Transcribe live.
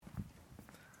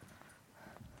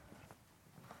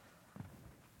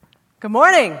Good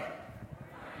morning.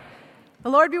 The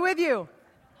Lord be with you.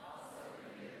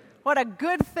 What a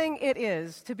good thing it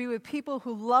is to be with people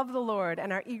who love the Lord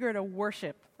and are eager to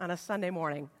worship on a Sunday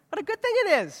morning. What a good thing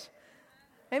it is.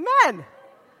 Amen.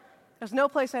 There's no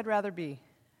place I'd rather be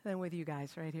than with you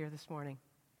guys right here this morning.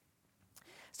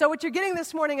 So what you're getting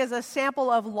this morning is a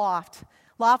sample of LOFT.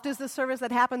 LOFT is the service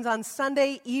that happens on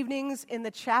Sunday evenings in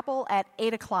the chapel at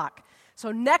 8 o'clock.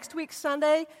 So next week,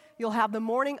 Sunday, you'll have the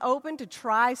morning open to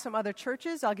try some other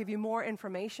churches. I'll give you more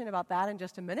information about that in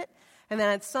just a minute. And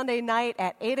then on Sunday night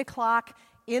at 8 o'clock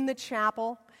in the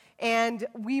chapel. And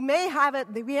we may have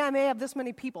this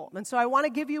many people. And so I want to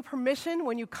give you permission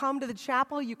when you come to the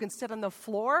chapel. You can sit on the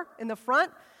floor in the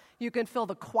front. You can fill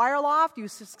the choir loft. You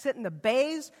sit in the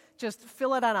bays. Just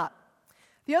fill it on up.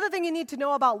 The other thing you need to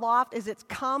know about LOFT is it's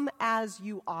come as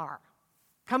you are.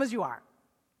 Come as you are.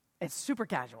 It's super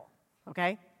casual.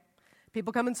 Okay?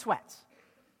 People come in sweats.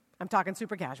 I'm talking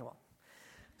super casual.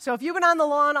 So if you've been on the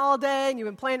lawn all day and you've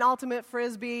been playing ultimate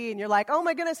frisbee and you're like, oh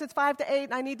my goodness, it's 5 to 8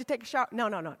 and I need to take a shower.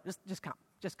 No. Just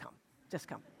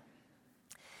come.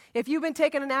 If you've been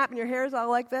taking a nap and your hair's all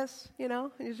like this,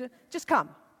 just come.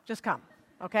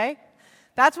 Okay?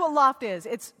 That's what LOFT is.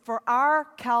 It's for our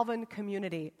Calvin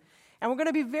community. And we're going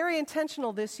to be very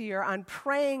intentional this year on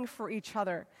praying for each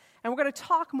other. And we're going to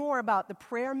talk more about the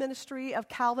prayer ministry of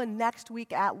Calvin next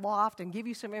week at LOFT and give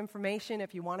you some information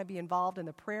if you want to be involved in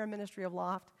the prayer ministry of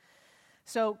LOFT.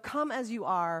 So come as you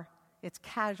are. It's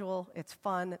casual. It's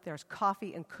fun. There's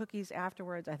coffee and cookies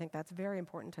afterwards. I think that's very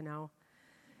important to know.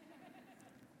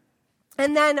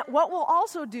 And then what we'll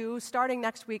also do starting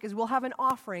next week is we'll have an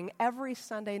offering every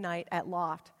Sunday night at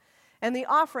LOFT. And the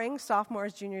offering,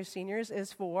 sophomores, juniors, seniors,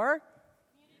 is for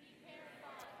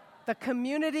the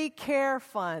Community Care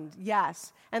Fund,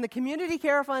 yes. And the Community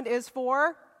Care Fund is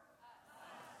for?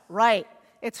 Right.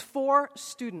 It's for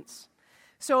students.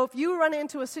 So if you run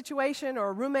into a situation or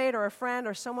a roommate or a friend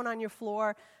or someone on your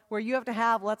floor where you have to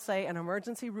have, let's say, an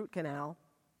emergency root canal,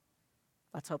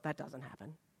 let's hope that doesn't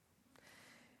happen,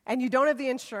 and you don't have the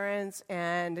insurance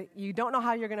and you don't know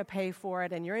how you're going to pay for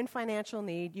it and you're in financial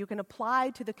need, you can apply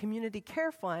to the Community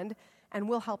Care Fund and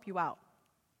we'll help you out.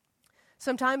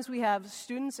 Sometimes we have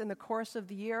students in the course of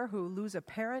the year who lose a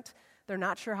parent. They're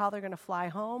not sure how they're going to fly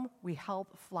home. We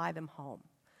help fly them home.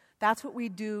 That's what we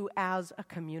do as a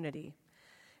community.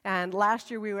 And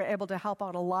last year we were able to help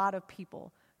out a lot of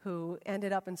people who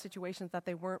ended up in situations that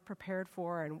they weren't prepared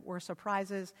for and were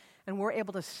surprises, and we're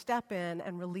able to step in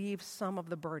and relieve some of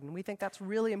the burden. We think that's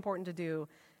really important to do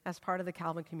as part of the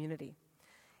Calvin community.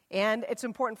 And it's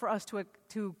important for us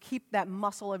to keep that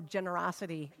muscle of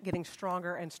generosity getting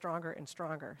stronger and stronger and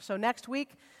stronger. So next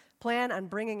week, plan on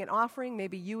bringing an offering.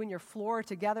 Maybe you and your floor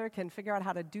together can figure out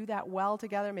how to do that well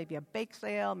together. Maybe a bake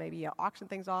sale, maybe you auction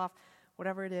things off,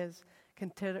 whatever it is.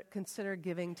 Consider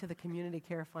giving to the Community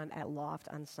Care Fund at LOFT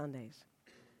on Sundays.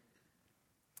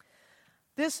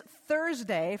 This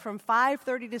Thursday from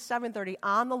 5:30 to 7:30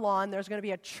 on the lawn, there's going to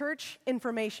be a church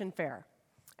information fair.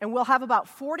 And we'll have about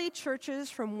 40 churches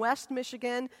from West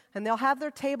Michigan, and they'll have their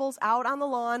tables out on the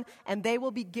lawn, and they will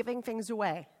be giving things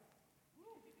away.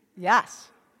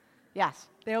 Yes,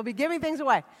 they will be giving things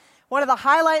away. One of the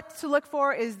highlights to look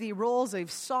for is the rolls of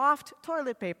soft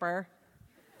toilet paper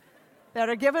that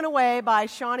are given away by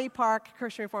Shawnee Park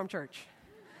Christian Reformed Church.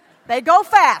 They go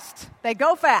fast.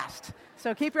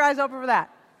 So keep your eyes open for that.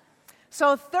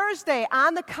 So Thursday,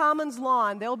 on the Commons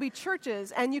lawn, there will be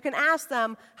churches, and you can ask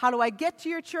them, how do I get to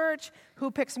your church?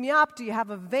 Who picks me up? Do you have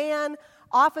a van?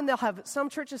 Often some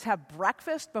churches have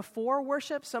breakfast before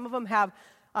worship. Some of them have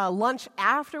lunch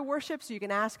after worship, so you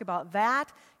can ask about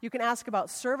that. You can ask about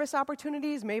service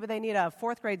opportunities. Maybe they need a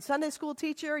 4th grade Sunday school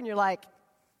teacher, and you're like,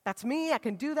 that's me, I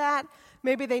can do that.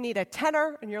 Maybe they need a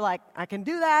tenor, and you're like, I can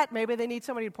do that. Maybe they need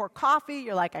somebody to pour coffee.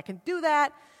 You're like, I can do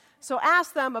that. So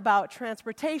ask them about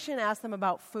transportation, ask them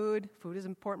about food. Food is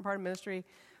an important part of ministry.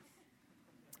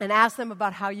 And ask them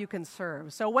about how you can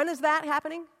serve. So when is that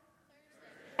happening?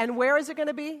 And where is it going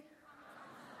to be?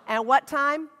 And what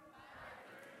time?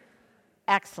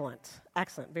 Excellent.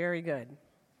 Very good.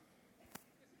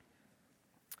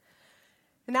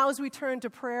 And now as we turn to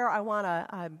prayer, I want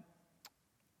to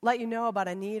let you know about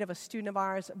a need of a student of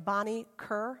ours, Bonnie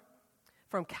Kerr,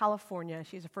 from California.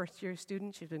 She's a first-year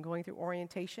student. She's been going through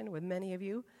orientation with many of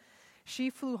you. She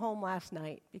flew home last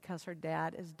night because her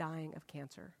dad is dying of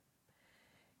cancer.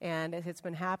 And it's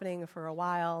been happening for a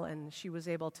while, and she was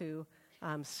able to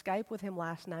Skype with him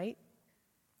last night.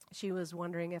 She was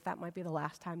wondering if that might be the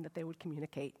last time that they would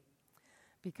communicate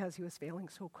because he was failing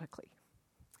so quickly.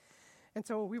 And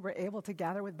so we were able to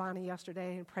gather with Bonnie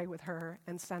yesterday and pray with her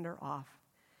and send her off.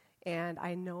 And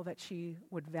I know that she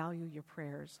would value your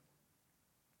prayers.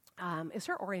 Is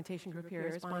her orientation group here?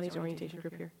 Is Bonnie's orientation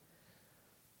group here?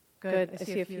 Good. I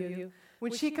see a few of you.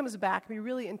 When she comes back, be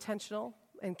really intentional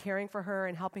in caring for her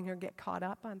and helping her get caught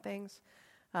up on things.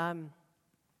 And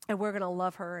we're going to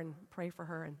love her and pray for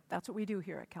her. And that's what we do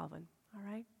here at Calvin. All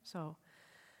right? So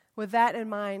with that in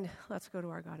mind, let's go to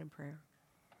our God in prayer.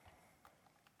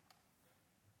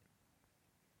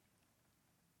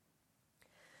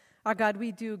 Our God,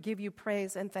 we do give you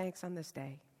praise and thanks on this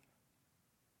day.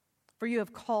 For you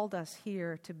have called us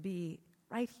here to be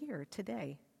right here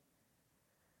today.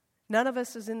 None of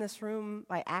us is in this room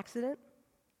by accident.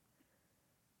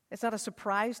 It's not a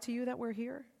surprise to you that we're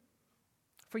here.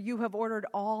 For you have ordered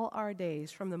all our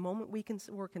days from the moment we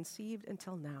were conceived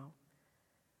until now.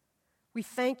 We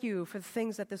thank you for the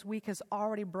things that this week has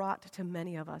already brought to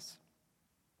many of us.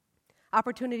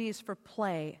 Opportunities for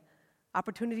play,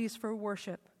 opportunities for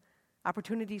worship,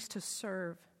 opportunities to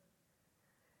serve.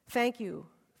 Thank you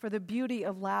for the beauty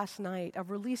of last night, of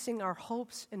releasing our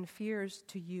hopes and fears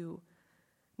to you,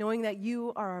 knowing that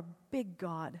you are a big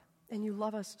God and you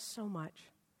love us so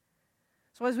much.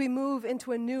 So as we move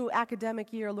into a new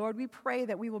academic year, Lord, we pray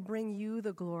that we will bring you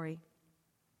the glory.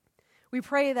 We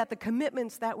pray that the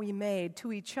commitments that we made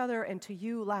to each other and to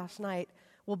you last night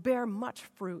will bear much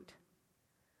fruit.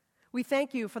 We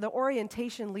thank you for the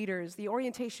orientation leaders, the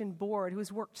orientation board who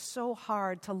has worked so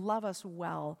hard to love us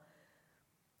well.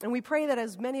 And we pray that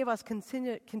as many of us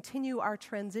continue our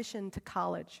transition to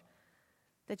college,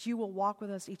 that you will walk with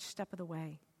us each step of the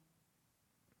way.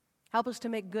 Help us to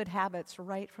make good habits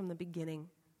right from the beginning.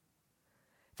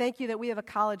 Thank you that we have a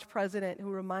college president who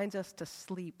reminds us to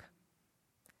sleep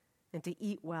and to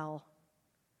eat well,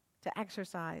 to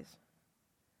exercise.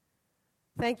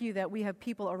 Thank you that we have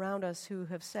people around us who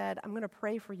have said, I'm going to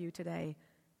pray for you today,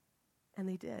 and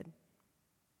they did.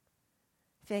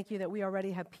 Thank you that we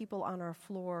already have people on our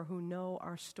floor who know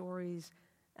our stories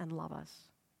and love us.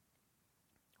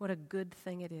 What a good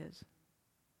thing it is.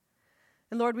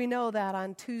 And Lord, we know that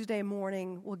on Tuesday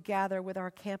morning, we'll gather with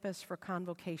our campus for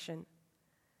convocation.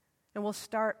 And we'll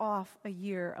start off a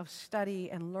year of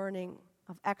study and learning,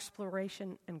 of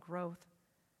exploration and growth.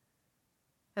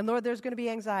 And Lord, there's going to be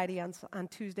anxiety on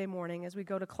Tuesday morning as we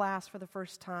go to class for the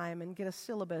first time and get a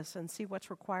syllabus and see what's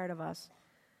required of us.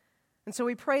 And so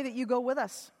we pray that you go with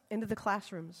us into the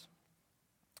classrooms.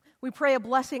 We pray a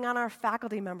blessing on our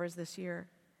faculty members this year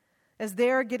as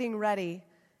they're getting ready,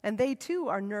 and they too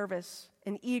are nervous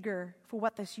and eager for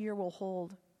what this year will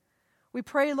hold. We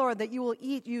pray, Lord, that you will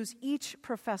use each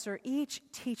professor, each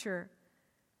teacher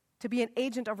to be an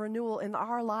agent of renewal in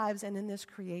our lives and in this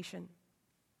creation.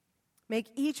 Make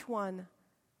each one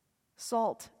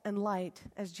salt and light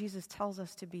as Jesus tells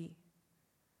us to be.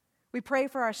 We pray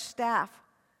for our staff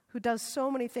who does so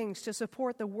many things to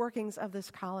support the workings of this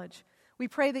college. We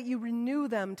pray that you renew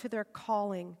them to their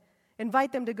calling.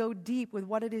 Invite them to go deep with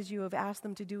what it is you have asked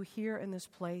them to do here in this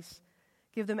place.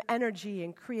 Give them energy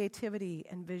and creativity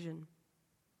and vision.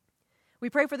 We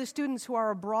pray for the students who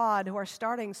are abroad, who are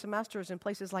starting semesters in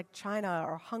places like China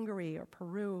or Hungary or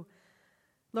Peru.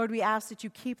 Lord, we ask that you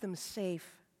keep them safe,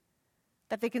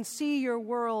 that they can see your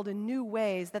world in new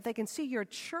ways, that they can see your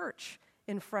church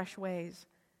in fresh ways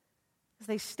as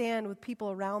they stand with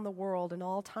people around the world in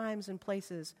all times and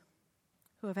places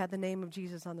who have had the name of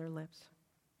Jesus on their lips.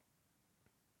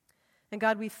 And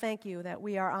God, we thank you that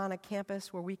we are on a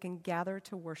campus where we can gather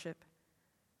to worship.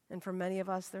 And for many of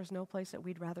us, there's no place that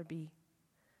we'd rather be.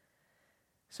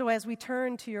 So as we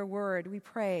turn to your word, we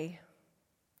pray,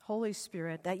 Holy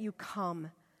Spirit, that you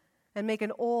come and make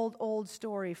an old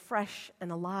story fresh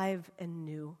and alive and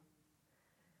new.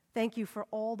 Thank you for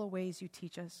all the ways you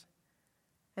teach us.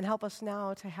 And help us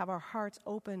now to have our hearts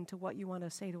open to what you want to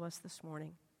say to us this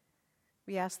morning.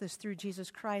 We ask this through Jesus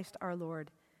Christ our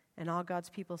Lord. And all God's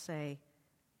people say,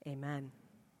 amen.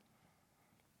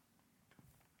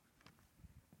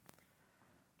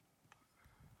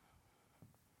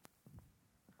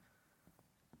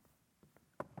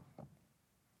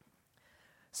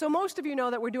 So most of you know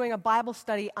that we're doing a Bible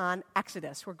study on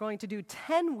Exodus. We're going to do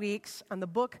 10 weeks on the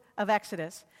book of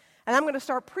Exodus. And I'm going to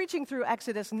start preaching through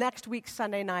Exodus next week,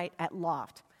 Sunday night at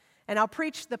LOFT. And I'll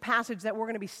preach the passage that we're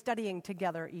going to be studying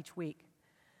together each week.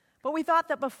 But we thought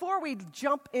that before we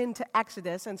jump into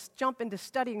Exodus and jump into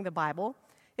studying the Bible,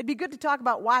 it'd be good to talk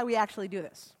about why we actually do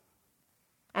this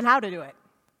and how to do it.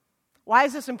 Why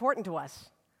is this important to us?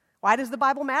 Why does the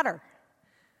Bible matter?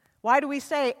 Why do we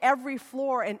say every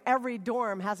floor in every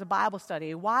dorm has a Bible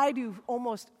study? Why do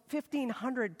almost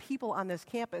 1,500 people on this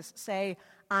campus say,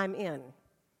 I'm in?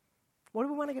 What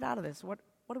do we want to get out of this? What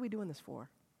are we doing this for?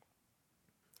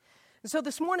 And so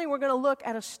this morning we're going to look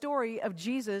at a story of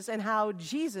Jesus and how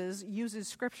Jesus uses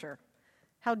Scripture.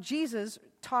 how Jesus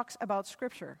talks about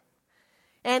Scripture.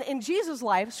 And in Jesus'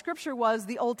 life, Scripture was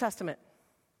the Old Testament.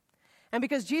 And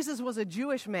because Jesus was a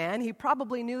Jewish man, he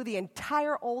probably knew the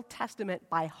entire Old Testament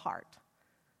by heart.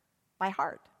 By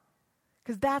heart.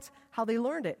 Because that's how they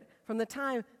learned it. From the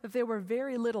time that they were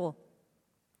very little,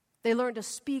 they learned to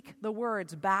speak the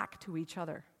words back to each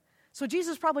other. So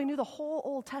Jesus probably knew the whole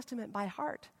Old Testament by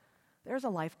heart. There's a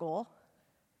life goal.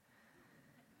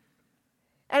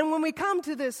 And when we come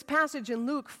to this passage in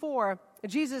Luke 4,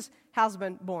 Jesus has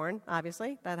been born,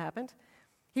 obviously, that happened.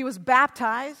 He was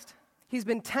baptized. He's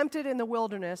been tempted in the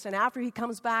wilderness. And after he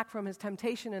comes back from his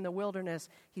temptation in the wilderness,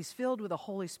 he's filled with the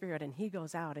Holy Spirit, and he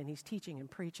goes out and he's teaching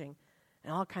and preaching.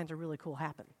 And all kinds of really cool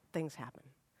things happen.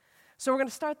 So we're going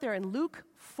to start there in Luke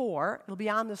 4. It'll be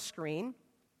on the screen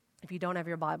if you don't have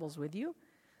your Bibles with you.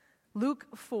 Luke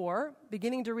 4,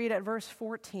 beginning to read at verse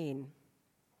 14.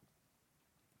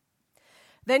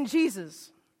 Then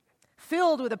Jesus,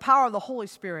 filled with the power of the Holy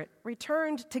Spirit,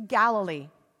 returned to Galilee,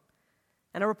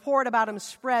 and a report about him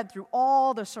spread through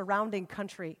all the surrounding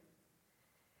country.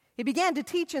 He began to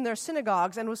teach in their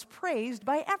synagogues and was praised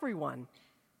by everyone.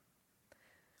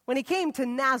 When he came to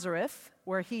Nazareth,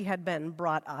 where he had been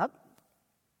brought up,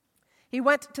 he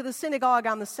went to the synagogue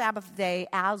on the Sabbath day,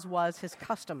 as was his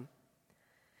custom.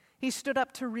 He stood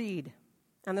up to read,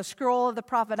 and the scroll of the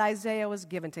prophet Isaiah was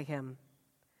given to him.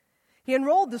 He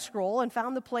unrolled the scroll and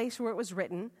found the place where it was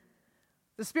written,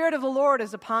 "The Spirit of the Lord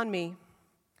is upon me,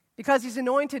 because he's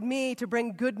anointed me to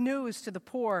bring good news to the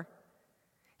poor.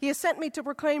 He has sent me to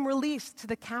proclaim release to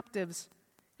the captives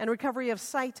and recovery of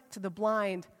sight to the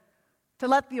blind, to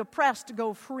let the oppressed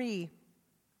go free,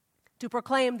 to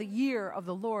proclaim the year of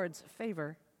the Lord's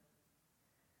favor."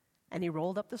 And he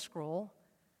rolled up the scroll,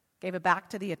 gave it back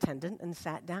to the attendant, and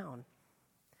sat down.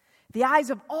 The eyes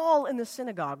of all in the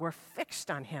synagogue were fixed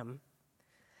on him.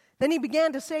 Then he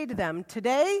began to say to them,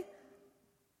 "Today,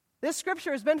 this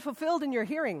scripture has been fulfilled in your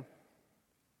hearing."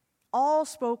 All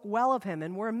spoke well of him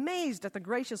and were amazed at the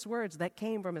gracious words that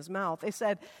came from his mouth. They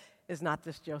said, "Is not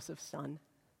this Joseph's son?"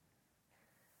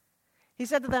 He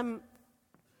said to them,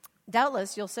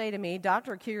 "Doubtless you'll say to me,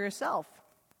 'Doctor, cure yourself.'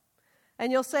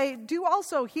 And you'll say, 'Do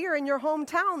also here in your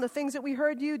hometown the things that we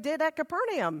heard you did at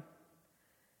Capernaum.'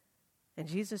 And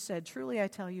Jesus said, 'Truly I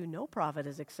tell you, no prophet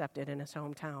is accepted in his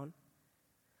hometown.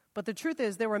 But the truth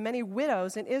is, there were many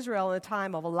widows in Israel in the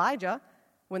time of Elijah,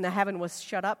 when the heaven was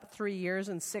shut up 3 years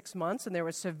and 6 months, and there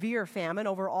was severe famine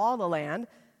over all the land.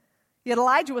 Yet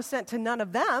Elijah was sent to none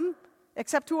of them,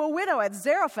 except to a widow at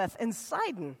Zarephath in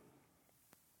Sidon.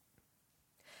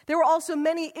 There were also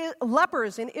many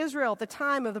lepers in Israel at the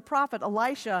time of the prophet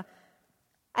Elisha,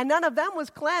 and none of them was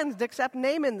cleansed except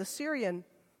Naaman the Syrian."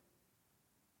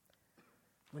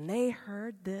 When they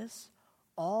heard this,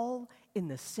 all in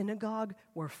the synagogue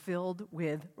were filled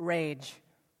with rage.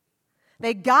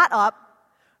 They got up,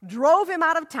 drove him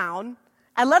out of town,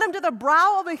 and led him to the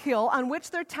brow of a hill on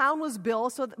which their town was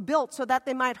built so that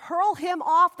they might hurl him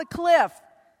off the cliff.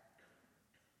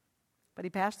 But he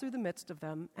passed through the midst of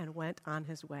them and went on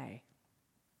his way.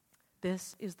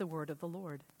 This is the word of the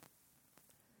Lord.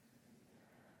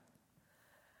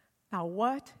 Now,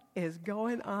 what is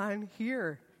going on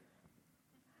here?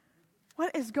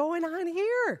 What is going on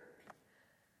here?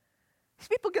 These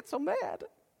people get so mad.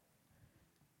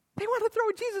 They want to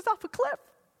throw Jesus off a cliff.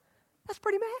 That's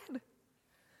pretty mad.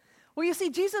 Well, you see,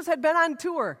 Jesus had been on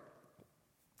tour.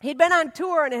 He'd been on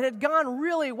tour, and it had gone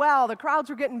really well. The crowds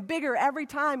were getting bigger every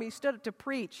time he stood up to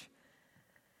preach.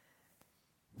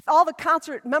 All the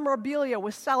concert memorabilia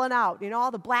was selling out. You know,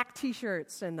 all the black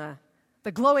T-shirts and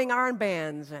the glowing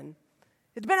armbands. And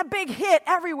it's been a big hit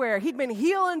everywhere. He'd been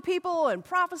healing people and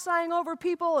prophesying over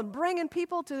people and bringing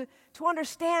people to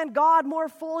understand God more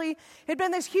fully. It had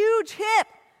been this huge hit.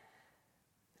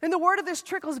 And the word of this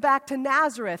trickles back to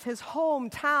Nazareth, his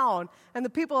hometown. And the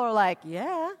people are like,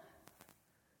 "Yeah,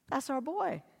 that's our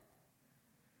boy.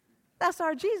 That's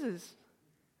our Jesus."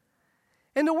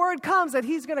 And the word comes that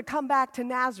he's going to come back to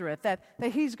Nazareth, that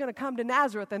he's going to come to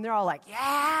Nazareth. And they're all like,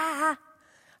 "Yeah.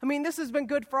 I mean, this has been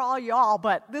good for all y'all,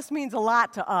 but this means a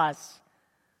lot to us.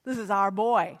 This is our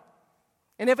boy.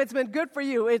 And if it's been good for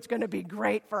you, it's going to be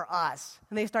great for us."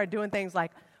 And they start doing things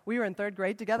like, "We were in 3rd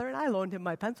grade together, and I loaned him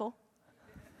my pencil."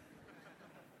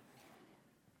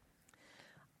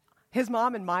 His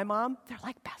mom and my mom, they're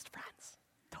like best friends,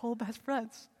 total best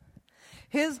friends.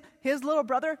 His little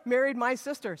brother married my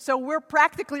sister, so we're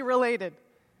practically related.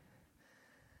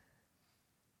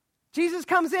 Jesus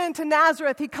comes into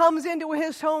Nazareth. He comes into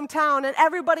his hometown, and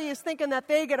everybody is thinking that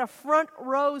they get a front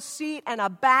row seat and a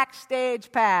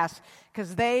backstage pass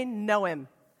because they know him.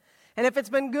 And if it's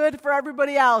been good for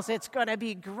everybody else, it's going to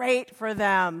be great for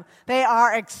them. They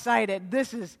are excited.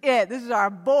 This is it. This is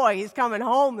our boy. He's coming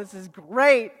home. This is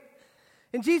great.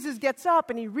 And Jesus gets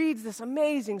up and he reads this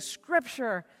amazing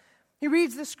scripture. He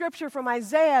reads the scripture from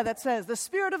Isaiah that says, "The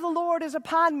Spirit of the Lord is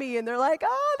upon me." And they're like,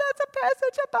 "Oh, that's a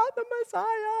passage about the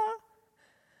Messiah.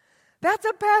 That's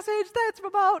a passage that's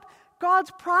about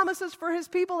God's promises for his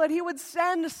people that he would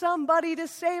send somebody to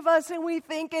save us, and we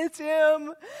think it's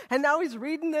him." And now he's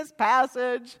reading this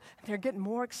passage, and they're getting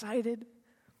more excited.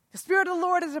 "The Spirit of the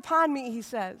Lord is upon me," he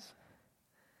says,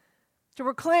 "to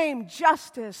proclaim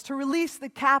justice, to release the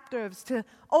captives, to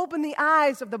open the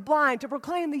eyes of the blind, to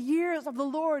proclaim the years of the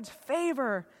Lord's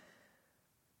favor."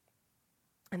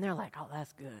 And they're like, "Oh,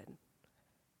 that's good."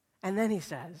 And then he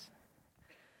says,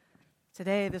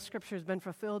 "Today the scripture has been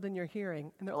fulfilled in your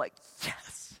hearing." And they're like,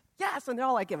 "Yes, yes." And they're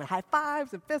all like giving high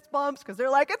fives and fist bumps because they're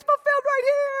like, "It's fulfilled right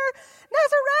here,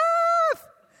 Nazareth."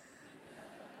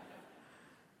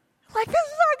 Like, this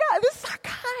is our guy. This is our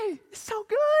guy. It's so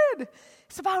good.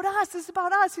 It's about us. This is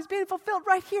about us. He's being fulfilled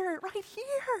right here, right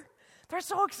here. They're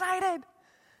so excited.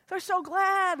 They're so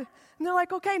glad. And they're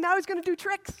like, "Okay, now he's going to do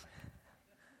tricks.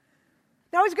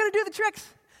 Now he's going to do the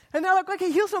tricks." And they're like,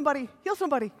 "Okay, heal somebody. Heal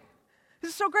somebody.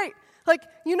 This is so great." Like,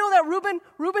 you know that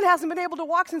Reuben hasn't been able to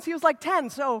walk since he was like 10,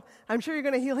 so I'm sure you're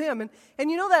going to heal him.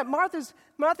 And you know that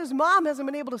Martha's mom hasn't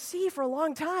been able to see for a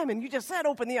long time, and you just said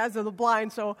open the eyes of the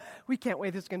blind, so we can't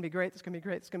wait. This is going to be great. This is going to be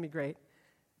great. This is going to be great.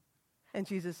 And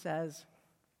Jesus says,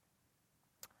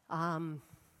 I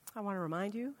want to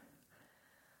remind you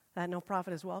that no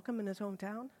prophet is welcome in his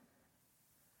hometown.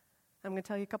 I'm going to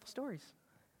tell you a couple stories.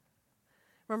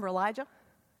 Remember Elijah?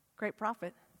 Great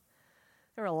prophet.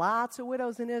 There were lots of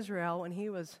widows in Israel when he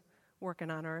was working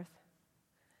on earth.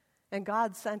 And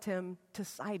God sent him to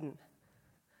Sidon.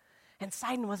 And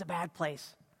Sidon was a bad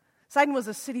place. Sidon was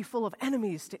a city full of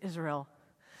enemies to Israel.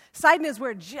 Sidon is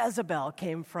where Jezebel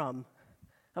came from.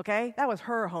 Okay? That was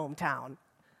her hometown.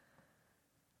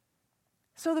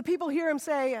 So the people hear him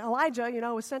say, Elijah,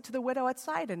 was sent to the widow at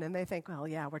Sidon. And they think, well,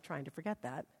 yeah, we're trying to forget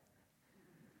that.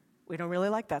 We don't really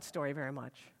like that story very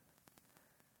much.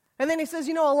 And then he says,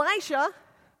 Elisha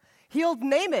healed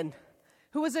Naaman,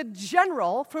 who was a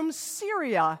general from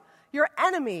Syria. Your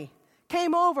enemy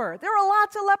came over. There were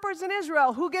lots of lepers in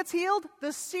Israel. Who gets healed?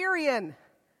 The Syrian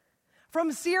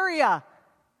from Syria.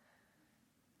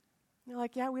 You're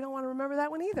like, yeah, we don't want to remember that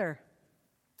one either.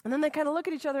 And then they kind of look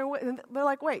at each other and they're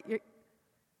like, wait,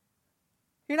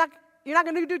 you're not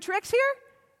going to do tricks here?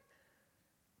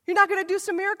 You're not going to do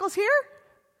some miracles here?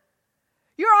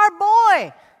 You're our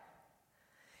boy.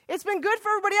 It's been good for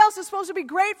everybody else. It's supposed to be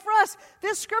great for us.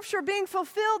 This scripture being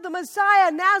fulfilled, the Messiah,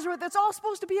 Nazareth, that's all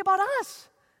supposed to be about us.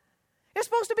 It's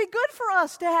supposed to be good for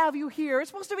us to have you here. It's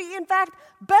supposed to be, in fact,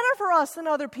 better for us than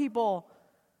other people.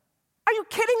 Are you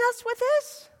kidding us with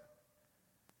this?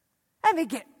 And they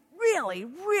get really,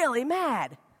 really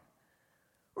mad.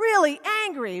 Really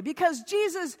angry because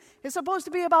Jesus is supposed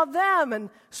to be about them, and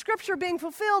scripture being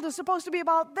fulfilled is supposed to be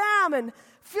about them and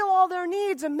fill all their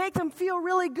needs and make them feel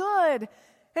really good.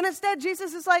 And instead,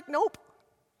 Jesus is like, nope.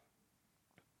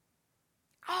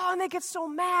 Oh, and they get so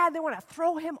mad, they want to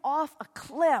throw him off a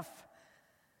cliff.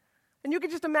 And you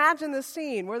can just imagine this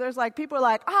scene where there's like, people are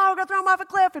like, oh, we're going to throw him off a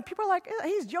cliff. And people are like,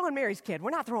 he's Joe and Mary's kid.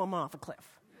 We're not throwing him off a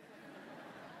cliff.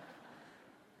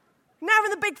 Now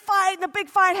in the big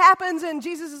fight happens, and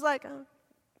Jesus is like, oh.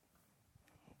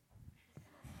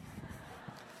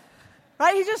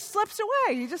 Right? He just slips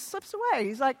away.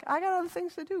 He's like, I got other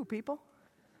things to do, people.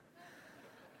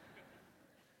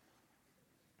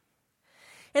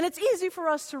 And it's easy for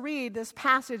us to read this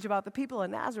passage about the people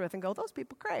in Nazareth and go, those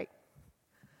people great.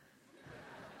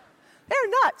 They're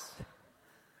nuts.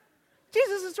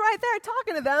 Jesus is right there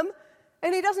talking to them,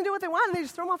 and he doesn't do what they want, and they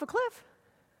just throw him off a cliff.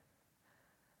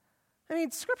 I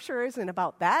mean, Scripture isn't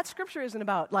about that. Scripture isn't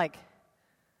about,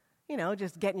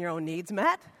 just getting your own needs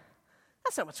met.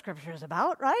 That's not what Scripture is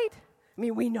about, right? I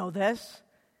mean, we know this.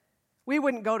 We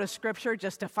wouldn't go to Scripture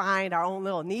just to find our own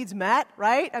little needs met,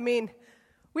 right? I mean,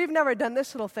 we've never done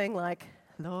this little thing like,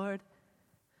 Lord,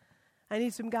 I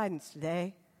need some guidance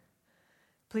today.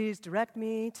 Please direct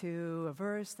me to a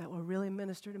verse that will really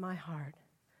minister to my heart.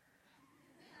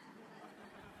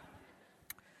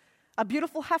 A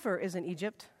beautiful heifer is in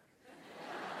Egypt.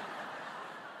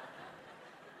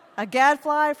 A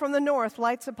gadfly from the north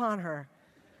lights upon her.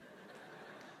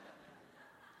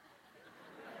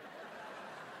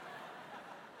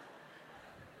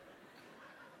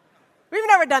 We've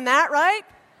never done that, right?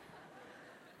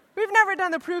 We've never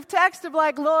done the proof text of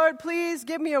like, Lord, please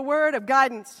give me a word of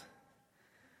guidance.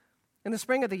 In the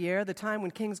spring of the year, the time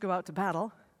when kings go out to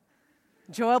battle,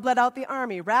 Joab led out the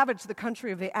army, ravaged the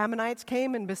country of the Ammonites,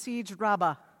 came and besieged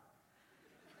Rabbah.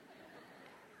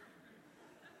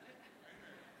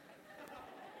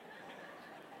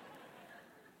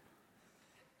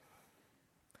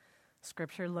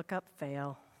 Scripture, look up,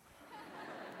 fail.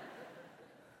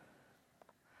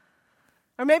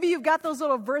 Or maybe you've got those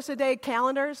little verse-a-day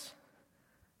calendars,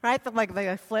 right, that like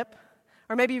they flip.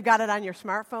 Or maybe you've got it on your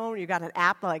smartphone. You've got an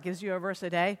app that like gives you a verse a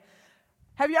day.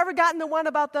 Have you ever gotten the one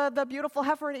about the beautiful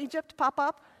heifer in Egypt pop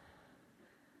up?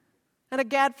 And a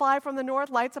gadfly from the north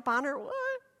lights upon her?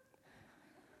 What?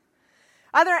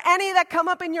 Are there any that come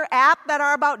up in your app that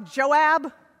are about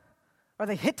Joab or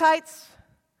the Hittites?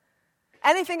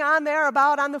 Anything on there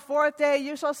about on the fourth day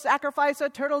you shall sacrifice a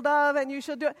turtle dove and you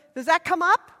shall do it? Does that come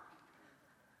up?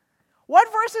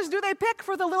 What verses do they pick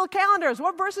for the little calendars?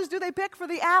 What verses do they pick for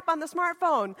the app on the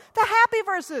smartphone? The happy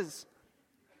verses.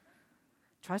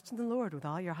 Trust in the Lord with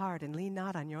all your heart and lean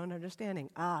not on your own understanding.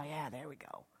 Oh, yeah, there we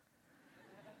go.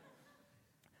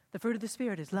 The fruit of the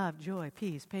Spirit is love, joy,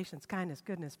 peace, patience, kindness,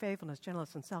 goodness, faithfulness,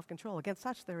 gentleness, and self-control. Against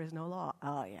such there is no law.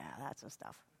 Oh, yeah, that's the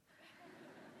stuff.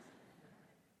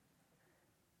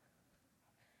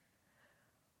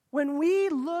 When we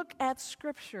look at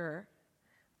Scripture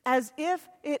as if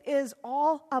it is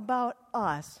all about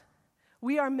us,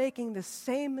 we are making the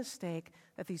same mistake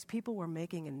that these people were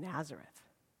making in Nazareth.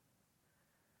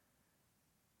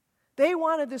 They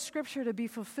wanted the Scripture to be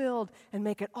fulfilled and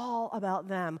make it all about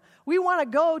them. We want to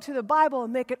go to the Bible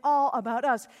and make it all about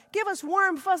us. Give us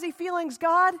warm, fuzzy feelings,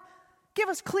 God. Give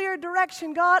us clear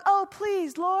direction, God. Oh,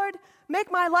 please, Lord,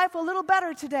 make my life a little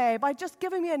better today by just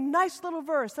giving me a nice little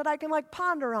verse that I can like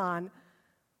ponder on.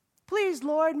 Please,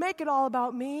 Lord, make it all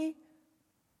about me.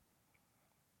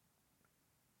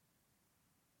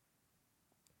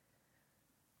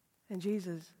 And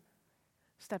Jesus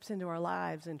steps into our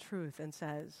lives in truth and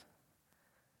says,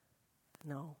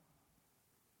 no.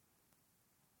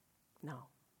 No.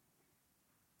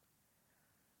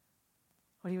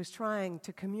 What he was trying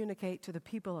to communicate to the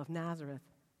people of Nazareth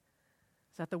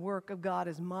is that the work of God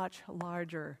is much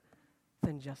larger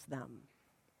than just them.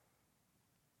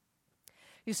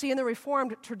 You see, in the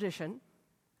Reformed tradition,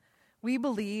 we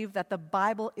believe that the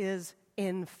Bible is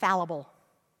infallible.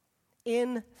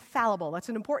 Infallible. That's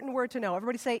an important word to know.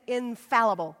 Everybody say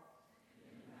infallible.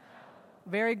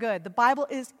 Very good. The Bible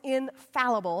is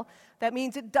infallible. That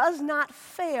means it does not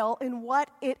fail in what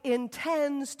it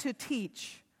intends to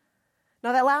teach.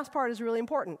 Now, that last part is really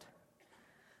important.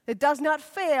 It does not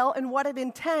fail in what it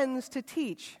intends to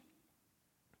teach.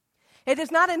 It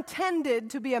is not intended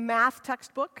to be a math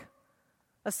textbook,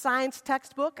 a science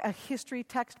textbook, a history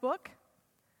textbook.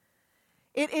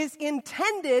 It is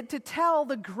intended to tell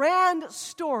the grand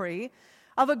story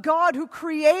of a God who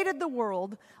created the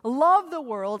world, loved the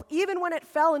world, even when it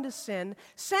fell into sin,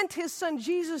 sent his son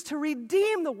Jesus to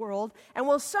redeem the world, and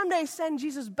will someday send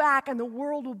Jesus back and the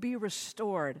world will be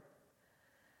restored.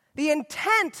 The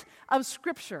intent of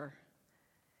Scripture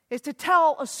is to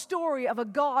tell a story of a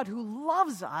God who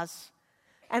loves us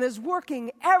and is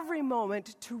working every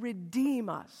moment to redeem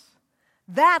us.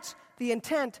 That's the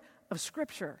intent of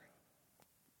Scripture.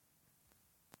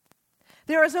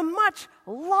 There is a much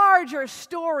larger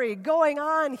story going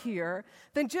on here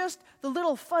than just the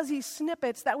little fuzzy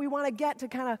snippets that we want to get to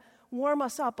kind of warm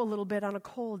us up a little bit on a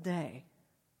cold day.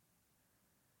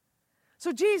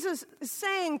 So Jesus is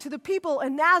saying to the people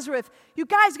in Nazareth, you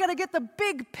guys got to get the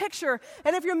big picture,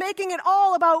 and if you're making it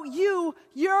all about you,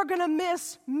 you're going to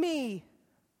miss me.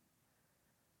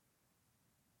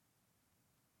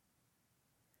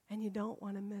 And you don't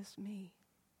want to miss me.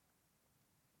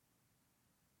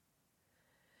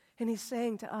 And he's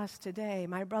saying to us today,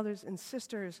 my brothers and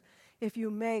sisters, if you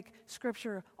make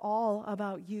Scripture all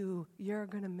about you, you're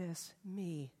going to miss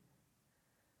me.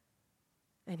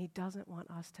 And he doesn't want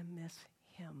us to miss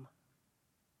him.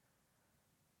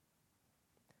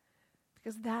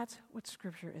 Because that's what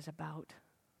Scripture is about.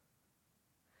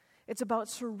 It's about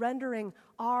surrendering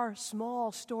our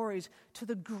small stories to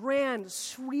the grand,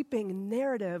 sweeping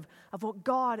narrative of what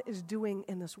God is doing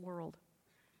in this world.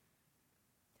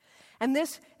 And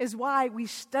this is why we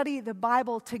study the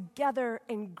Bible together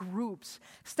in groups.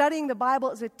 Studying the Bible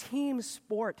is a team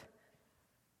sport.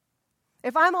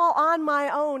 If I'm all on my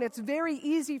own, it's very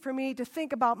easy for me to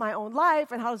think about my own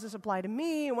life and how does this apply to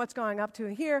me and what's going up to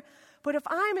here. But if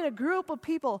I'm in a group of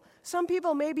people, some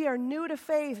people maybe are new to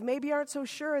faith, maybe aren't so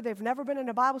sure, they've never been in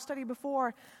a Bible study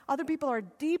before. Other people are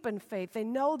deep in faith, they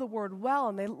know the Word well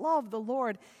and they love the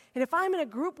Lord. And if I'm in a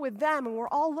group with them and we're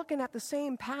all looking at the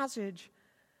same passage,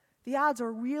 the odds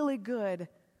are really good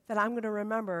that I'm going to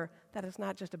remember that it's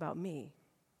not just about me.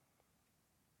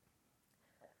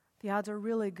 the odds are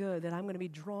really good that I'm going to be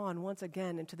drawn once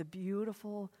again into the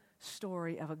beautiful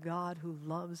story of a God who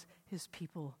loves his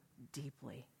people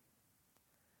deeply.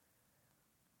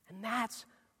 And that's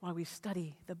why we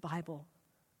study the Bible.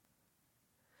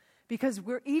 Because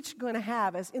we're each going to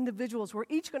have, as individuals, we're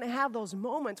each going to have those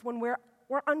moments when we're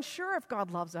unsure if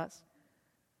God loves us.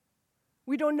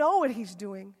 We don't know what he's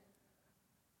doing.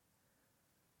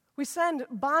 We send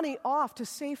Bonnie off to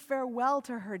say farewell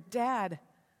to her dad.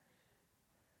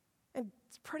 And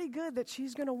it's pretty good that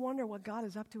she's going to wonder what God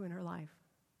is up to in her life.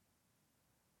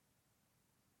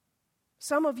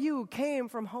 Some of you came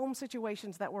from home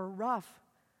situations that were rough.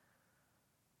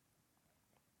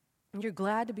 And you're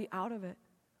glad to be out of it.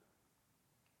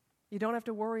 You don't have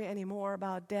to worry anymore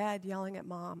about dad yelling at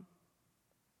mom.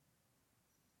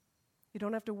 You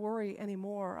don't have to worry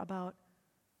anymore about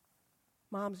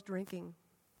mom's drinking.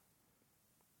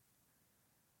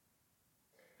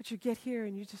 But you get here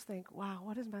and you just think, wow,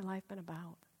 what has my life been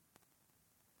about?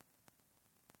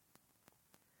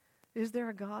 Is there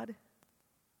a God?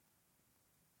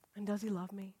 And does he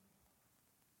love me?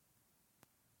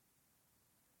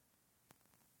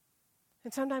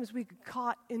 And sometimes we get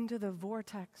caught into the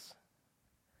vortex.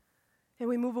 And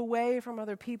we move away from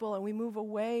other people, and we move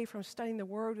away from studying the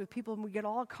Word with people, and we get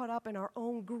all caught up in our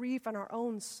own grief and our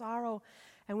own sorrow.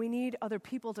 And we need other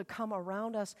people to come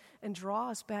around us and draw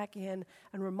us back in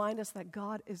and remind us that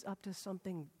God is up to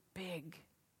something big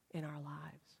in our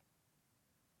lives.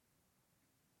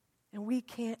 And we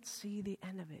can't see the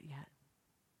end of it yet.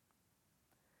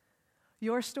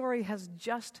 Your story has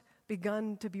just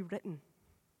begun to be written.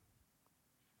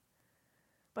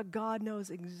 But God knows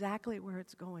exactly where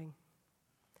it's going.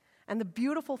 And the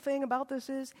beautiful thing about this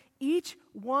is each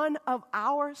one of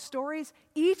our stories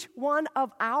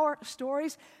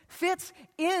fits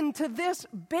into this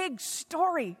big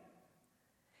story.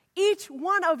 Each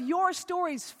one of your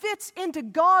stories fits into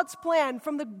God's plan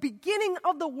from the beginning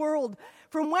of the world,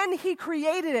 from when he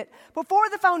created it. Before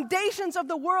the foundations of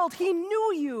the world, he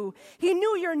knew you. He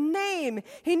knew your name.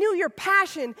 He knew your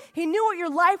passion. He knew what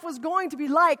your life was going to be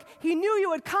like. He knew you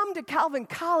would come to Calvin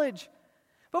College.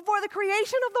 Before the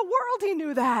creation of the world, he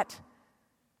knew that.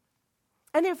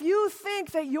 And if you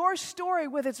think that your story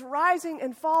with its rising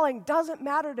and falling doesn't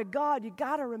matter to God, you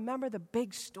got to remember the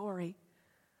big story.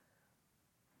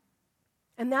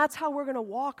 And that's how we're going to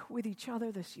walk with each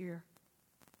other this year.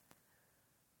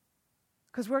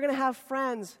 Because we're going to have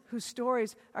friends whose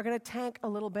stories are going to tank a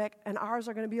little bit, and ours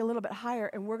are going to be a little bit higher,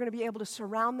 and we're going to be able to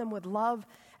surround them with love,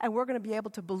 and we're going to be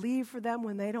able to believe for them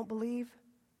when they don't believe,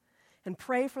 and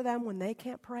pray for them when they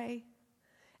can't pray,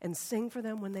 and sing for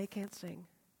them when they can't sing.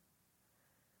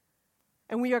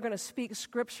 And we are going to speak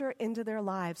Scripture into their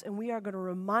lives, and we are going to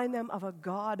remind them of a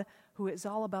God who is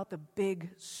all about the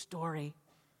big story.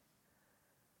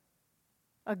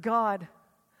 A God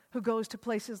who goes to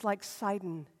places like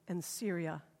Sidon and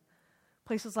Syria,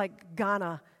 places like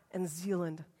Ghana and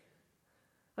Zealand.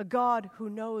 A God who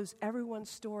knows everyone's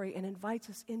story and invites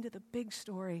us into the big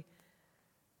story.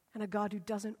 And a God who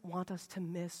doesn't want us to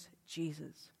miss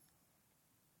Jesus.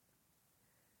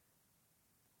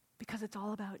 Because it's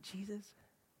all about Jesus.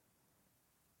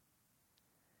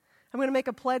 I'm going to make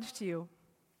a pledge to you.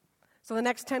 So the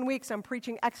next 10 weeks I'm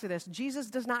preaching Exodus. Jesus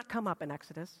does not come up in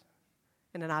Exodus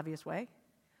in an obvious way.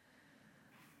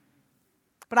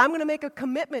 But I'm going to make a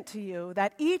commitment to you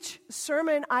that each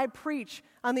sermon I preach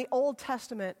on the Old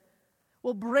Testament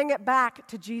will bring it back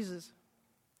to Jesus.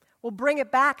 Will bring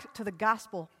it back to the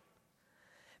gospel.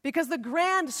 Because the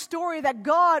grand story that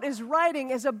God is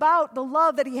writing is about the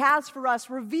love that he has for us,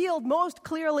 revealed most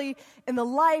clearly in the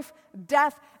life,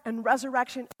 death, and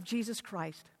resurrection of Jesus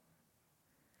Christ.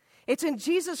 It's in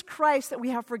Jesus Christ that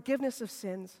we have forgiveness of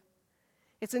sins.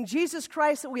 It's in Jesus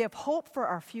Christ that we have hope for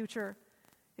our future.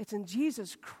 It's in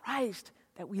Jesus Christ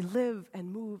that we live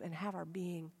and move and have our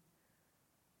being.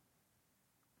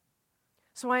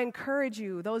 So I encourage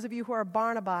you, those of you who are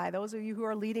Barnaby, those of you who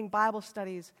are leading Bible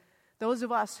studies, those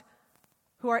of us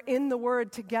who are in the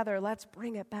Word together, let's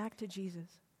bring it back to Jesus.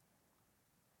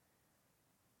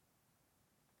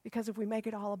 Because if we make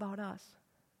it all about us,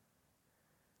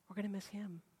 we're going to miss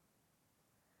him.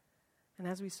 And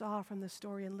as we saw from the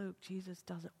story in Luke, Jesus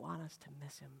doesn't want us to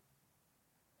miss him.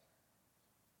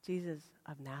 Jesus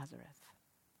of Nazareth,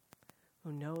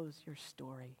 who knows your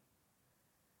story,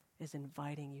 is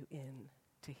inviting you in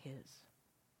to his.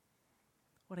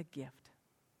 What a gift.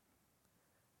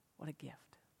 What a gift.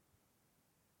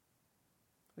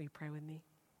 Will you pray with me?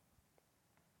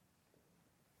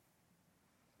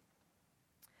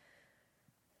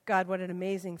 God, what an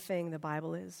amazing thing the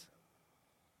Bible is.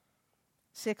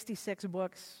 66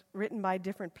 books written by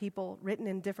different people, written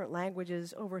in different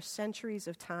languages over centuries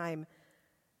of time.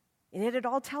 And yet it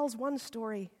all tells one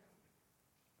story.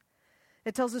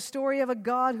 It tells the story of a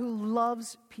God who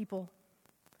loves people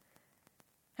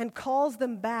and calls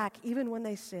them back even when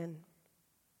they sin,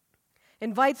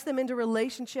 invites them into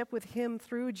relationship with Him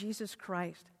through Jesus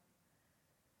Christ,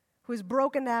 who has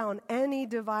broken down any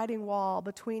dividing wall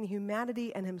between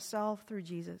humanity and Himself through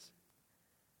Jesus.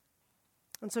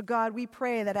 And so, God, we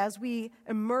pray that as we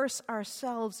immerse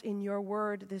ourselves in your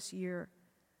word this year,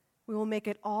 we will make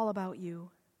it all about you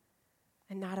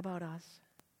and not about us.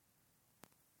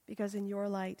 Because in your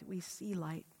light, we see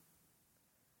light.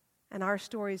 And our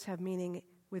stories have meaning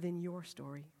within your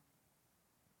story.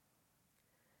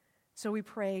 So we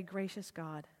pray, gracious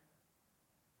God,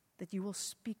 that you will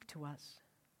speak to us.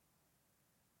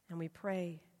 And we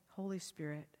pray, Holy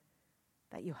Spirit,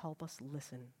 that you help us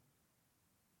listen.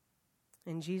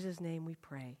 In Jesus' name we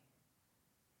pray.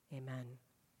 Amen.